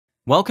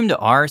Welcome to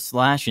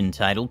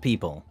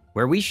r/EntitledPeople,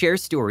 where we share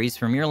stories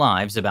from your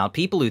lives about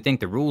people who think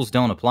the rules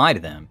don't apply to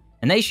them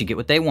and they should get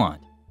what they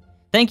want.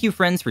 Thank you,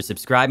 friends, for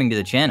subscribing to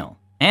the channel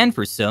and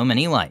for so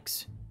many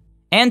likes.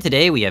 And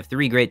today we have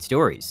 3 great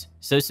stories,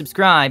 so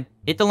subscribe,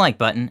 hit the like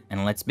button,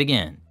 and let's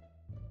begin.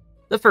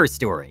 The first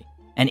story: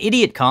 an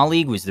idiot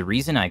colleague was the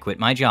reason I quit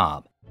my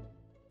job.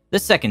 The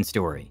second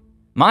story: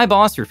 my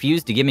boss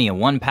refused to give me a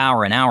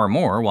 £1 an hour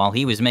more while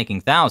he was making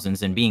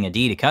thousands and being a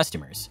D to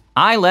customers.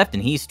 I left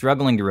and he's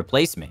struggling to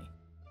replace me.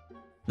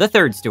 The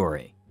third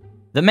story: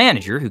 the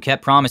manager who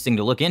kept promising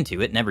to look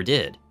into it never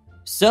did.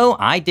 So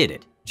I did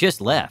it,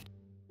 just left.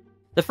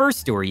 The first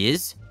story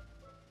is,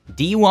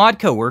 D-Wad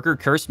coworker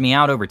cursed me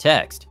out over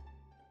text.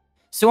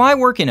 So I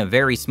work in a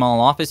very small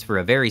office for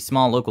a very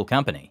small local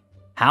company.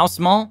 How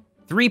small?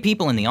 3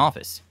 people in the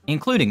office,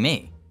 including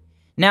me.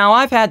 Now,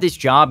 I've had this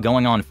job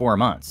going on 4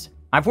 months.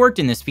 I've worked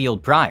in this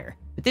field prior,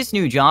 but this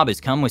new job has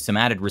come with some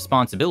added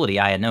responsibility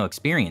I had no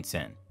experience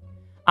in.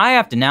 I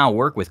have to now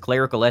work with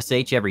clerical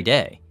SH every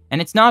day,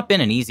 and it's not been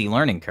an easy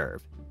learning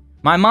curve.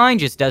 My mind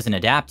just doesn't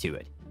adapt to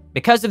it.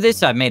 Because of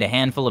this, I've made a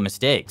handful of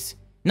mistakes.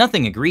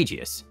 Nothing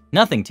egregious,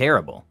 nothing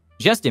terrible,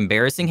 just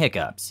embarrassing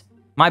hiccups.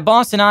 My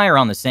boss and I are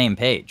on the same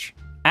page.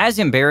 As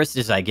embarrassed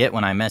as I get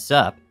when I mess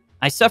up,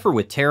 I suffer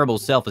with terrible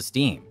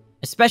self-esteem,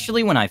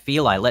 especially when I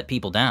feel I let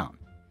people down.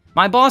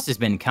 My boss has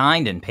been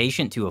kind and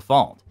patient to a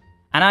fault,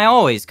 and I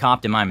always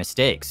cop to my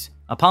mistakes,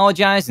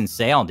 apologize, and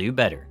say I'll do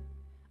better.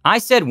 I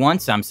said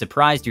once, "I'm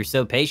surprised you're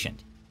so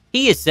patient."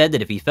 He has said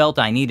that if he felt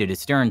I needed a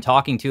stern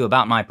talking to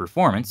about my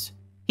performance,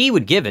 he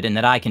would give it and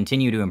that I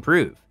continue to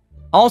improve.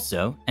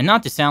 Also, and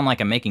not to sound like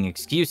I'm making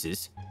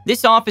excuses,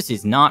 this office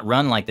is not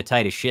run like the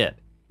tightest ship.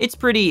 It's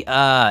pretty,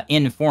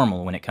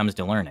 informal when it comes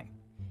to learning.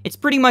 It's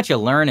pretty much a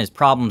learn as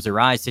problems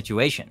arise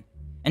situation.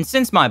 And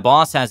since my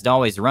boss has to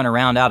always run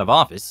around out of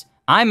office,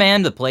 I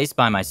man the place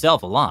by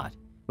myself a lot,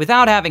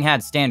 without having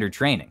had standard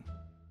training.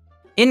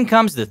 In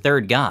comes the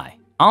third guy.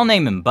 I'll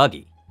name him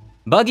Buggy.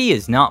 Buggy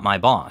is not my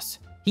boss.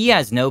 He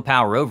has no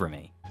power over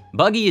me.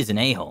 Buggy is an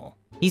a-hole.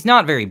 He's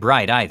not very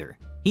bright either.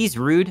 He's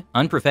rude,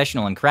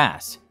 unprofessional, and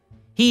crass.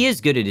 He is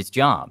good at his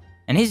job,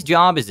 and his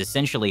job is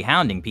essentially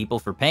hounding people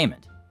for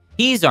payment.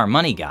 He's our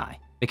money guy.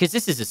 Because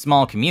this is a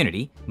small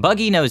community,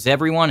 Buggy knows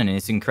everyone and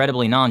is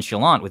incredibly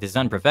nonchalant with his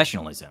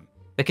unprofessionalism,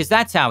 because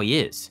that's how he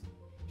is.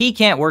 He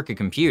can't work a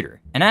computer,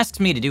 and asks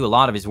me to do a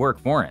lot of his work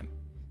for him.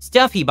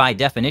 Stuff he by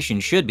definition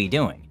should be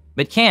doing,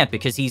 but can't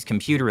because he's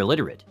computer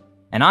illiterate.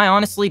 And I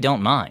honestly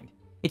don't mind.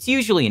 It's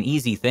usually an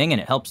easy thing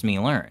and it helps me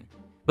learn.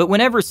 But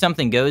whenever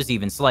something goes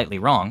even slightly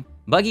wrong,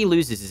 Buggy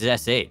loses his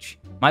SH.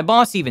 My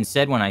boss even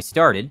said when I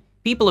started,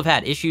 people have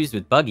had issues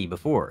with Buggy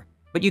before,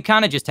 but you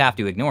kinda just have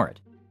to ignore it.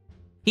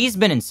 He's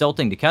been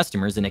insulting to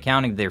customers and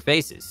accounting to their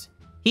faces.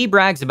 He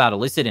brags about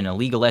illicit and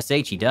illegal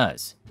SH he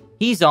does.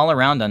 He's all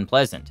around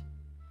unpleasant.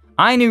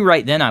 I knew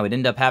right then I would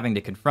end up having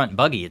to confront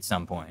Buggy at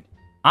some point.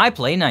 I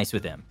play nice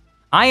with him.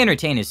 I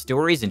entertain his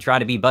stories and try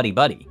to be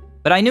buddy-buddy.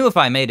 But I knew if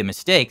I made a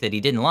mistake that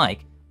he didn't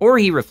like, or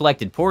he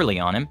reflected poorly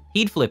on him,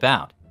 he'd flip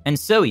out. And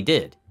so he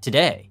did,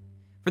 today.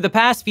 For the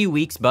past few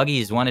weeks, Buggy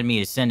has wanted me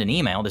to send an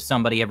email to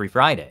somebody every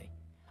Friday.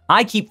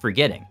 I keep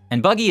forgetting,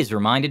 and Buggy has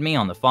reminded me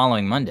on the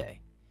following Monday.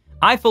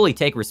 I fully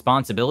take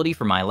responsibility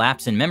for my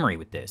lapse in memory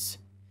with this.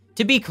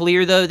 To be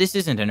clear though, this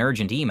isn't an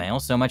urgent email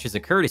so much as a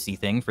courtesy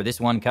thing for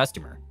this one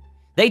customer.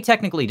 They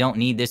technically don't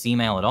need this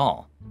email at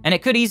all, and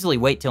it could easily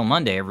wait till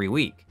Monday every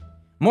week.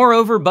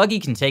 Moreover, Buggy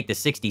can take the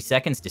 60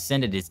 seconds to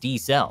send it his D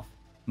self,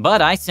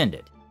 but I send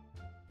it.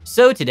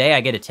 So today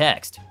I get a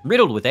text,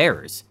 riddled with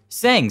errors,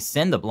 saying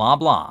send the blah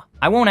blah,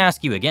 I won't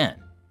ask you again.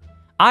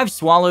 I've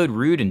swallowed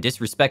rude and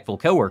disrespectful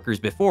coworkers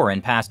before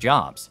in past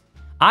jobs.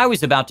 I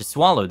was about to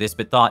swallow this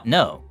but thought,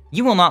 no,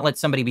 you will not let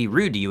somebody be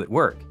rude to you at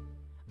work.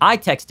 I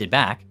texted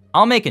back,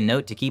 I'll make a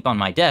note to keep on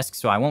my desk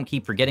so I won't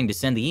keep forgetting to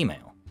send the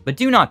email, but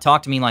do not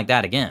talk to me like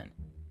that again.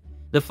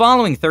 The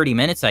following 30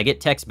 minutes, I get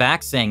text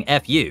back saying,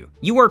 F you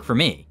work for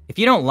me. If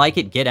you don't like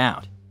it, get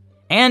out.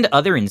 And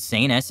other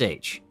insane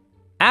SH.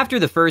 After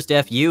the first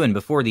FU and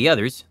before the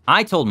others,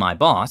 I told my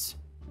boss,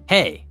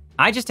 hey,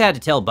 I just had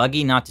to tell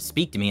Buggy not to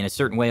speak to me in a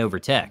certain way over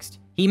text.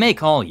 He may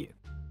call you.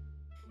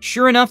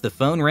 Sure enough, the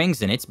phone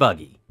rings and it's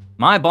Buggy.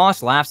 My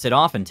boss laughs it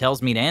off and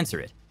tells me to answer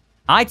it.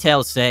 I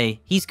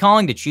say, he's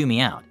calling to chew me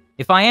out.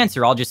 If I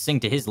answer, I'll just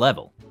sink to his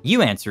level.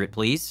 You answer it,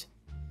 please.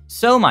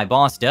 So my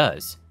boss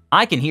does.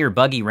 I can hear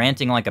Buggy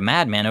ranting like a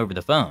madman over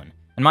the phone,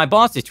 and my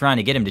boss is trying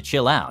to get him to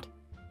chill out.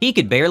 He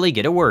could barely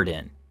get a word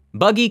in.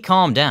 Buggy,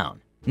 calm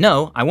down.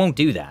 No, I won't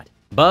do that.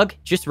 Bug,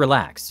 just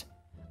relax.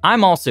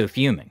 I'm also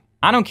fuming.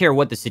 I don't care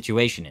what the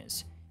situation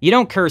is. You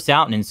don't curse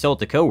out and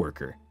insult a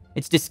coworker.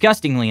 It's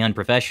disgustingly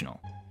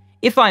unprofessional.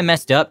 If I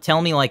messed up,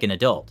 tell me like an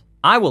adult.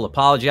 I will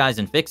apologize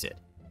and fix it.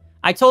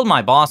 I told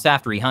my boss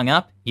after he hung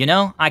up, you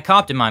know, I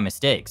copped to my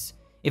mistakes.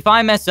 If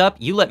I mess up,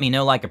 you let me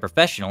know like a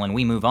professional and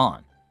we move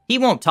on. He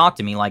won't talk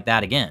to me like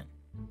that again.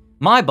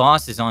 My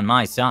boss is on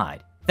my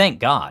side, thank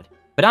God,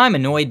 but I'm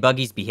annoyed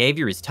Buggy's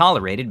behavior is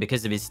tolerated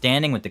because of his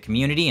standing with the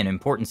community and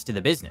importance to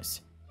the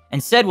business,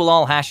 and said we'll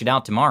all hash it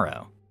out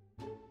tomorrow.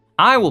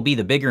 I will be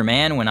the bigger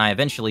man when I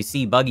eventually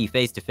see Buggy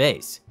face to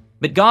face,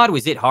 but God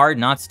was it hard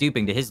not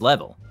stooping to his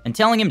level and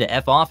telling him to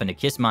F off and to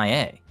kiss my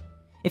A.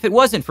 If it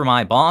wasn't for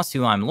my boss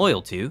who I'm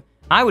loyal to,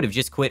 I would have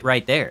just quit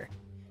right there.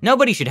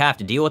 Nobody should have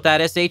to deal with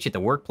that SH at the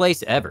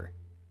workplace ever.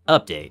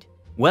 Update.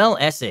 Well,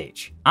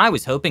 SH, I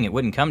was hoping it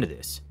wouldn't come to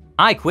this.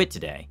 I quit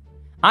today.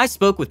 I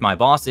spoke with my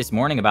boss this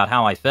morning about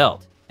how I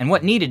felt and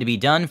what needed to be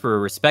done for a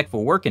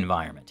respectful work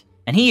environment,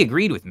 and he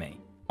agreed with me,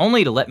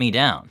 only to let me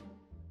down.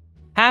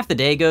 Half the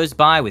day goes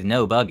by with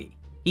no Buggy.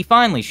 He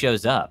finally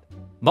shows up.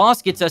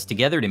 Boss gets us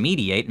together to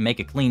mediate and make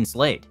a clean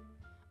slate.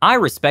 I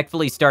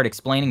respectfully start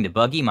explaining to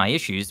Buggy my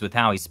issues with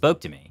how he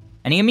spoke to me,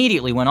 and he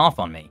immediately went off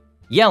on me,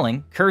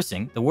 yelling,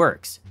 cursing, the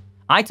works.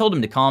 I told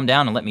him to calm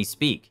down and let me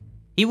speak.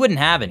 He wouldn't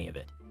have any of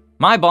it.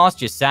 My boss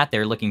just sat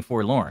there looking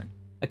forlorn.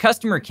 A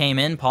customer came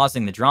in,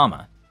 pausing the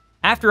drama.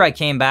 After I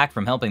came back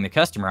from helping the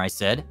customer, I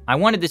said, I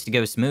wanted this to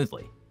go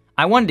smoothly.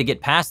 I wanted to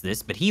get past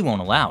this, but he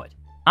won't allow it.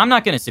 I'm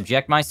not going to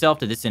subject myself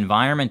to this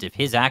environment if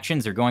his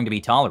actions are going to be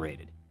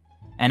tolerated.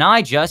 And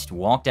I just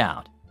walked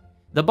out.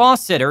 The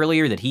boss said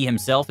earlier that he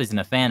himself isn't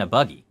a fan of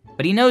Buggy,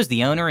 but he knows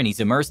the owner and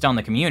he's immersed on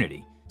the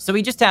community, so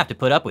we just have to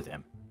put up with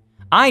him.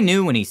 I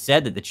knew when he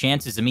said that the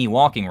chances of me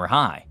walking were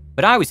high,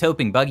 but I was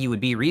hoping Buggy would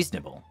be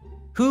reasonable.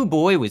 Who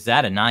boy was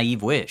that a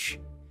naive wish.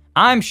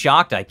 I'm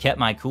shocked I kept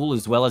my cool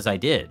as well as I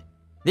did.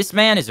 This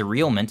man is a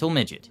real mental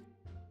midget.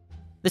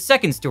 The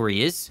second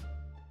story is,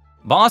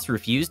 boss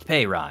refused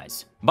pay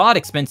rise, bought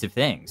expensive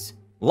things,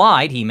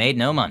 lied he made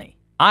no money.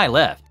 I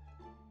left.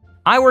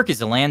 I work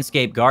as a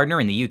landscape gardener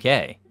in the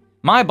UK.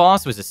 My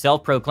boss was a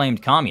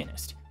self-proclaimed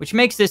communist, which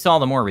makes this all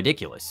the more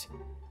ridiculous.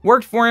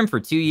 Worked for him for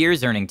 2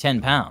 years earning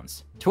 £10,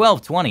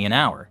 $12.20 an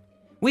hour.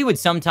 We would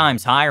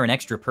sometimes hire an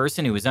extra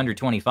person who was under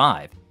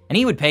 25, and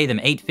he would pay them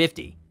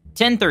 $8.50,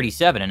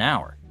 $10.37 an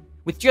hour.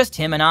 With just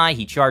him and I,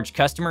 he charged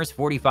customers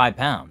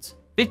 £45,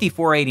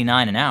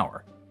 $54.89 an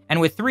hour,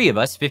 and with 3 of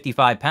us,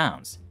 £55,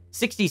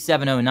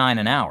 $67.09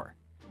 an hour.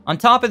 On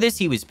top of this,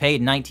 he was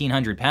paid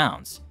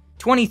 £1,900,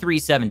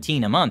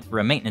 $23.17 a month for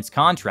a maintenance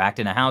contract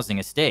in a housing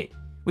estate,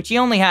 which he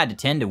only had to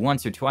tend to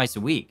once or twice a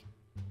week.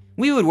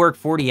 We would work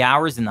 40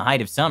 hours in the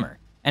height of summer,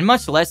 and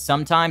much less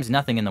sometimes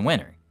nothing in the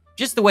winter,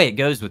 just the way it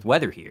goes with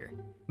weather here.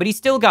 But he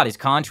still got his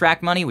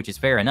contract money, which is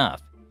fair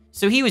enough,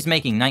 so he was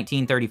making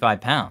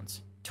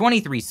 £1,935,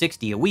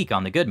 $23.60 a week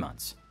on the good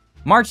months,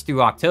 March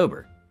through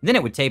October, then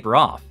it would taper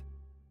off.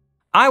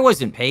 I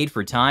wasn't paid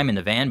for time in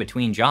the van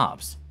between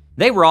jobs.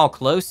 They were all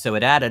close, so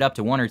it added up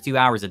to 1 or 2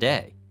 hours a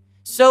day.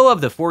 So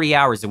of the 40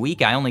 hours a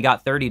week, I only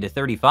got 30 to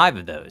 35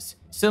 of those,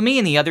 so me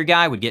and the other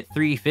guy would get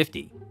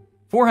 $350,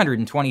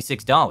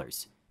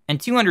 $426, and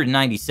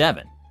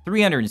 $297,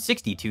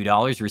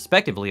 $362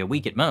 respectively a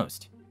week at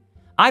most.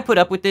 I put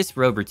up with this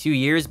for over 2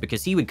 years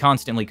because he would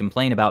constantly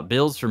complain about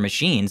bills for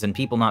machines and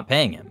people not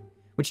paying him,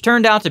 which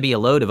turned out to be a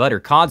load of utter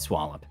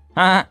codswallop.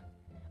 Haha.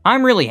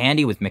 I'm really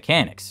handy with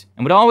mechanics,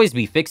 and would always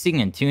be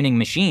fixing and tuning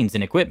machines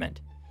and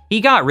equipment.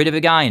 He got rid of a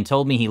guy and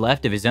told me he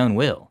left of his own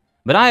will,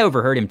 but I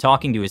overheard him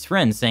talking to his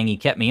friends saying he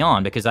kept me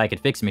on because I could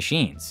fix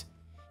machines.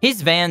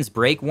 His van's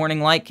brake warning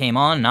light came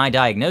on and I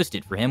diagnosed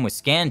it for him with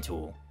Scan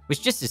Tool, was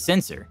just a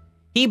sensor.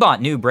 He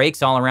bought new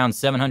brakes all around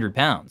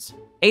 £700,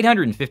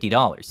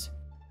 $850.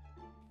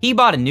 He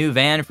bought a new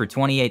van for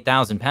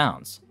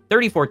 £28,000,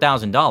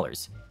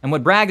 $34,000, and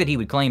would brag that he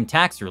would claim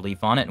tax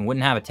relief on it and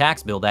wouldn't have a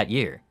tax bill that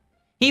year.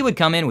 He would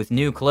come in with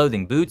new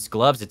clothing, boots,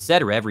 gloves,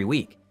 etc. every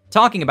week,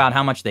 talking about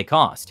how much they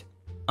cost.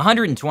 A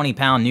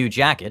 120-pound new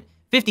jacket,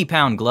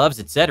 50-pound gloves,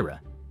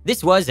 etc.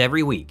 This was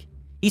every week.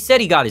 He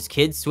said he got his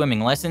kids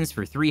swimming lessons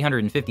for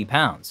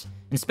 £350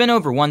 and spent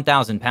over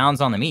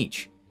 £1,000 on them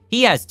each.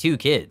 He has 2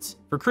 kids,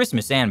 for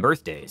Christmas and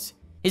birthdays.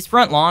 His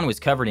front lawn was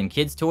covered in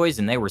kids' toys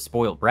and they were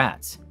spoiled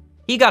brats.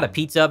 He got a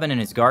pizza oven in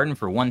his garden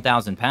for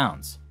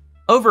 £1,000.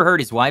 Overheard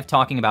his wife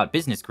talking about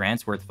business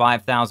grants worth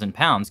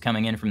 £5,000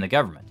 coming in from the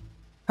government.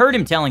 Heard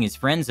him telling his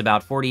friends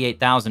about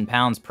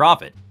 £48,000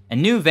 profit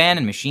and new van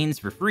and machines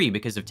for free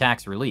because of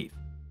tax relief.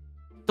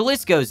 The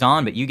list goes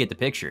on, but you get the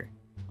picture.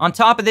 On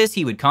top of this,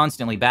 he would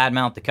constantly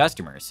badmouth the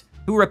customers,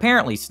 who were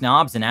apparently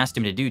snobs and asked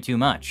him to do too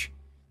much.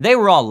 They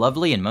were all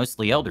lovely and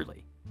mostly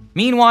elderly.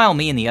 Meanwhile,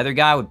 me and the other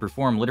guy would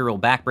perform literal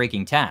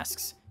back-breaking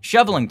tasks,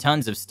 shoveling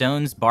tons of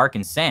stones, bark,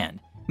 and sand,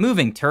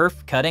 moving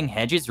turf, cutting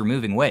hedges,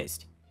 removing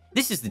waste.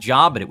 This is the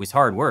job, but it was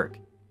hard work.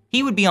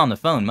 He would be on the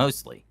phone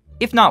mostly,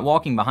 if not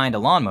walking behind a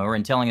lawnmower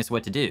and telling us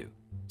what to do.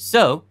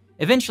 So,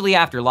 eventually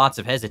after lots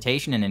of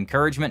hesitation and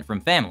encouragement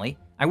from family,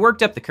 I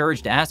worked up the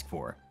courage to ask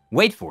for,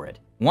 wait for it,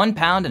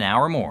 £1 an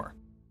hour more.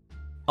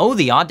 Oh,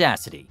 the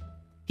audacity.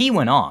 He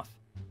went off.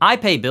 I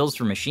pay bills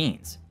for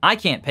machines. I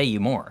can't pay you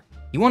more.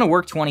 You want to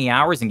work 20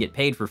 hours and get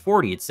paid for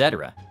 40,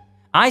 etc.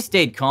 I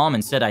stayed calm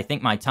and said I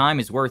think my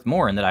time is worth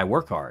more and that I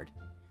work hard.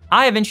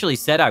 I eventually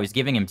said I was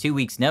giving him 2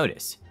 weeks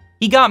notice.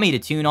 He got me to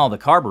tune all the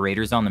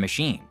carburetors on the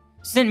machine,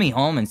 sent me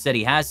home and said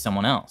he has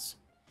someone else.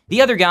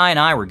 The other guy and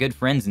I were good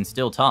friends and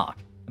still talk.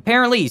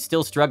 Apparently he's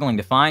still struggling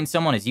to find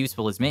someone as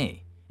useful as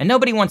me, and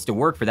nobody wants to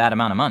work for that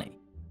amount of money.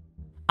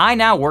 I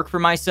now work for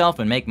myself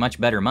and make much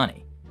better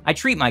money, I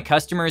treat my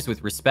customers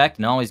with respect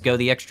and always go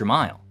the extra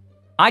mile.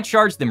 I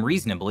charge them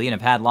reasonably and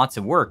have had lots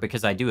of work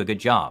because I do a good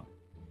job.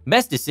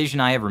 Best decision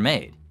I ever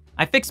made.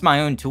 I fix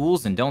my own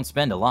tools and don't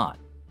spend a lot.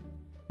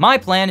 My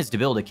plan is to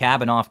build a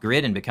cabin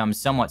off-grid and become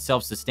somewhat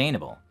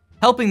self-sustainable,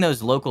 helping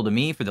those local to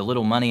me for the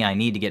little money I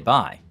need to get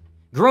by.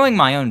 Growing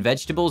my own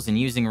vegetables and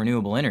using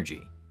renewable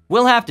energy.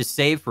 We'll have to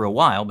save for a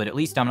while, but at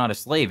least I'm not a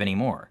slave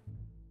anymore.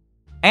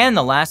 And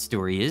the last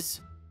story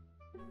is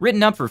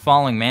written up for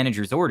following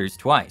manager's orders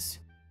twice.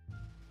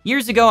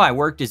 Years ago, I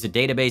worked as a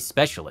database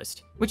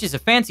specialist, which is a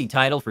fancy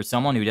title for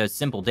someone who does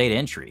simple data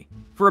entry,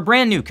 for a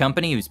brand new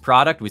company whose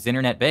product was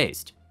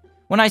internet-based.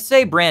 When I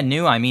say brand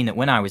new, I mean that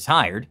when I was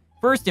hired,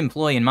 first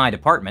employee in my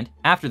department,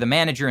 after the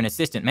manager and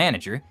assistant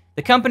manager,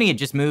 the company had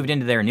just moved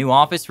into their new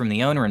office from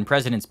the owner and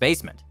president's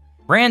basement.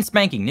 Brand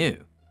spanking new.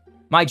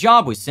 My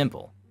job was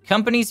simple.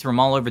 Companies from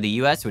all over the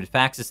US would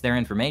fax us their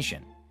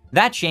information.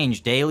 That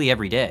changed daily,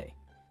 every day.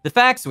 The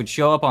fax would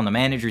show up on the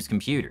manager's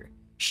computer.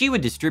 She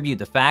would distribute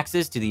the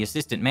faxes to the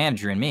assistant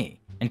manager and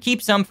me, and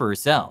keep some for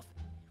herself.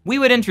 We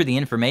would enter the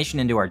information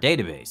into our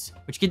database,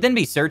 which could then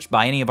be searched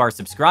by any of our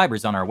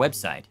subscribers on our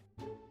website.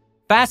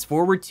 Fast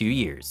forward 2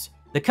 years.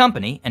 The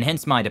company, and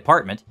hence my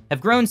department, have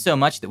grown so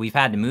much that we've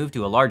had to move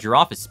to a larger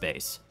office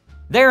space.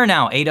 There are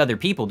now 8 other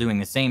people doing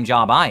the same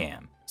job I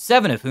am,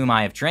 7 of whom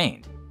I have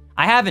trained.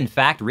 I have in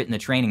fact written the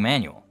training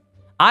manual.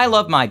 I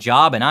love my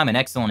job and I'm an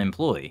excellent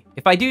employee,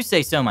 if I do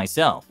say so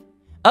myself.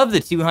 Of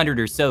the 200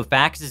 or so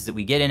faxes that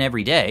we get in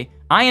every day,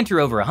 I enter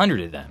over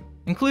 100 of them,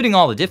 including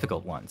all the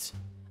difficult ones.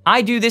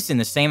 I do this in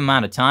the same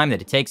amount of time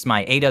that it takes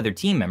my 8 other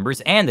team members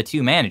and the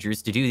 2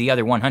 managers to do the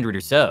other 100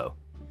 or so.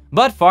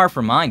 But far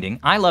from minding,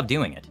 I love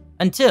doing it.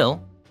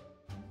 Until,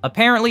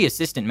 apparently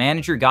assistant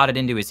manager got it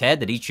into his head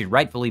that he should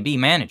rightfully be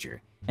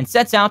manager, and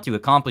sets out to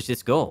accomplish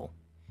this goal.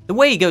 The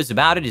way he goes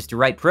about it is to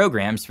write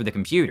programs for the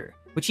computer,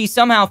 which he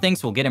somehow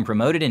thinks will get him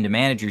promoted into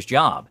manager's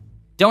job.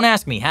 Don't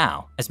ask me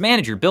how, as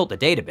manager built the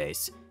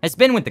database, has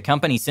been with the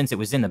company since it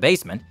was in the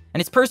basement,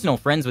 and is personal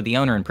friends with the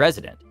owner and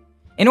president.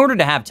 In order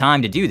to have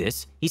time to do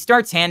this, he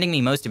starts handing me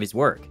most of his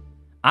work.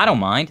 I don't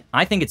mind,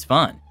 I think it's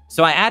fun,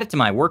 so I add it to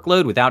my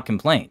workload without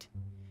complaint.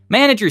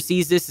 Manager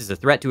sees this as a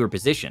threat to her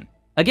position.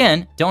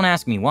 Again, don't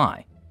ask me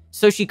why.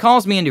 So she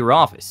calls me into her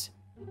office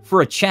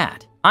for a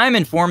chat. I am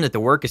informed that the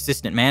work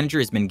assistant manager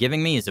has been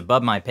giving me is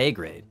above my pay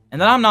grade, and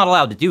that I'm not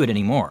allowed to do it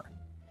anymore.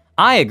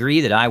 I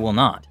agree that I will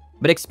not,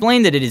 but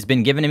explain that it has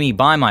been given to me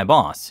by my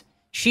boss.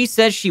 She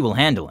says she will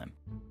handle him.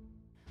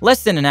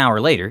 Less than an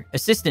hour later,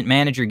 assistant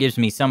manager gives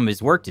me some of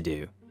his work to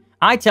do.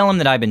 I tell him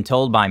that I've been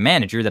told by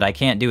manager that I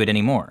can't do it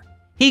anymore.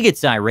 He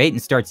gets irate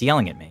and starts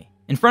yelling at me,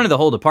 in front of the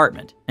whole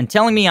department, and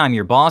telling me I'm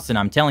your boss and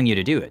I'm telling you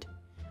to do it.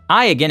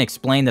 I again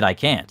explain that I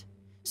can't.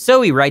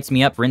 So he writes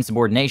me up for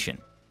insubordination.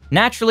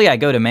 Naturally, I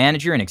go to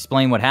manager and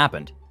explain what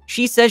happened.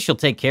 She says she'll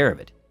take care of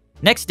it.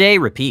 Next day,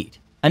 repeat.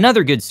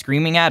 Another good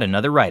screaming at,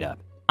 another write-up.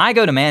 I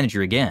go to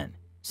manager again.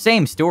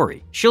 Same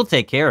story, she'll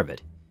take care of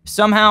it.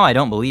 Somehow, I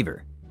don't believe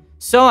her.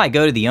 So I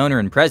go to the owner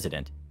and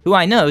president, who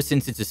I know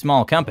since it's a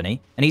small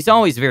company, and he's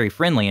always very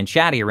friendly and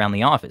chatty around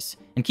the office,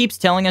 and keeps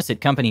telling us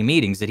at company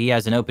meetings that he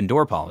has an open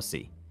door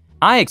policy.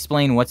 I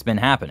explain what's been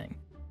happening.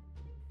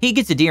 He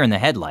gets a deer in the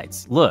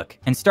headlights, look,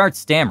 and starts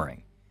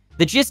stammering.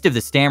 The gist of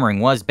the stammering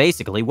was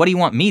basically, what do you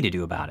want me to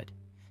do about it?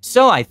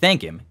 So I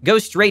thank him, go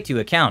straight to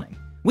accounting.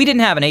 We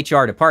didn't have an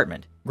HR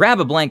department.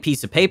 Grab a blank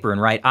piece of paper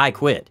and write, I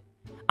quit.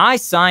 I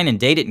sign and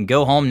date it and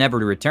go home never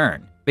to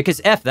return,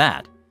 because F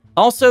that.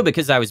 Also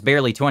because I was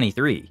barely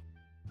 23.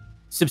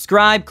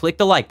 Subscribe, click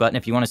the like button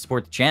if you want to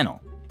support the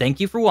channel. Thank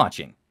you for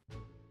watching.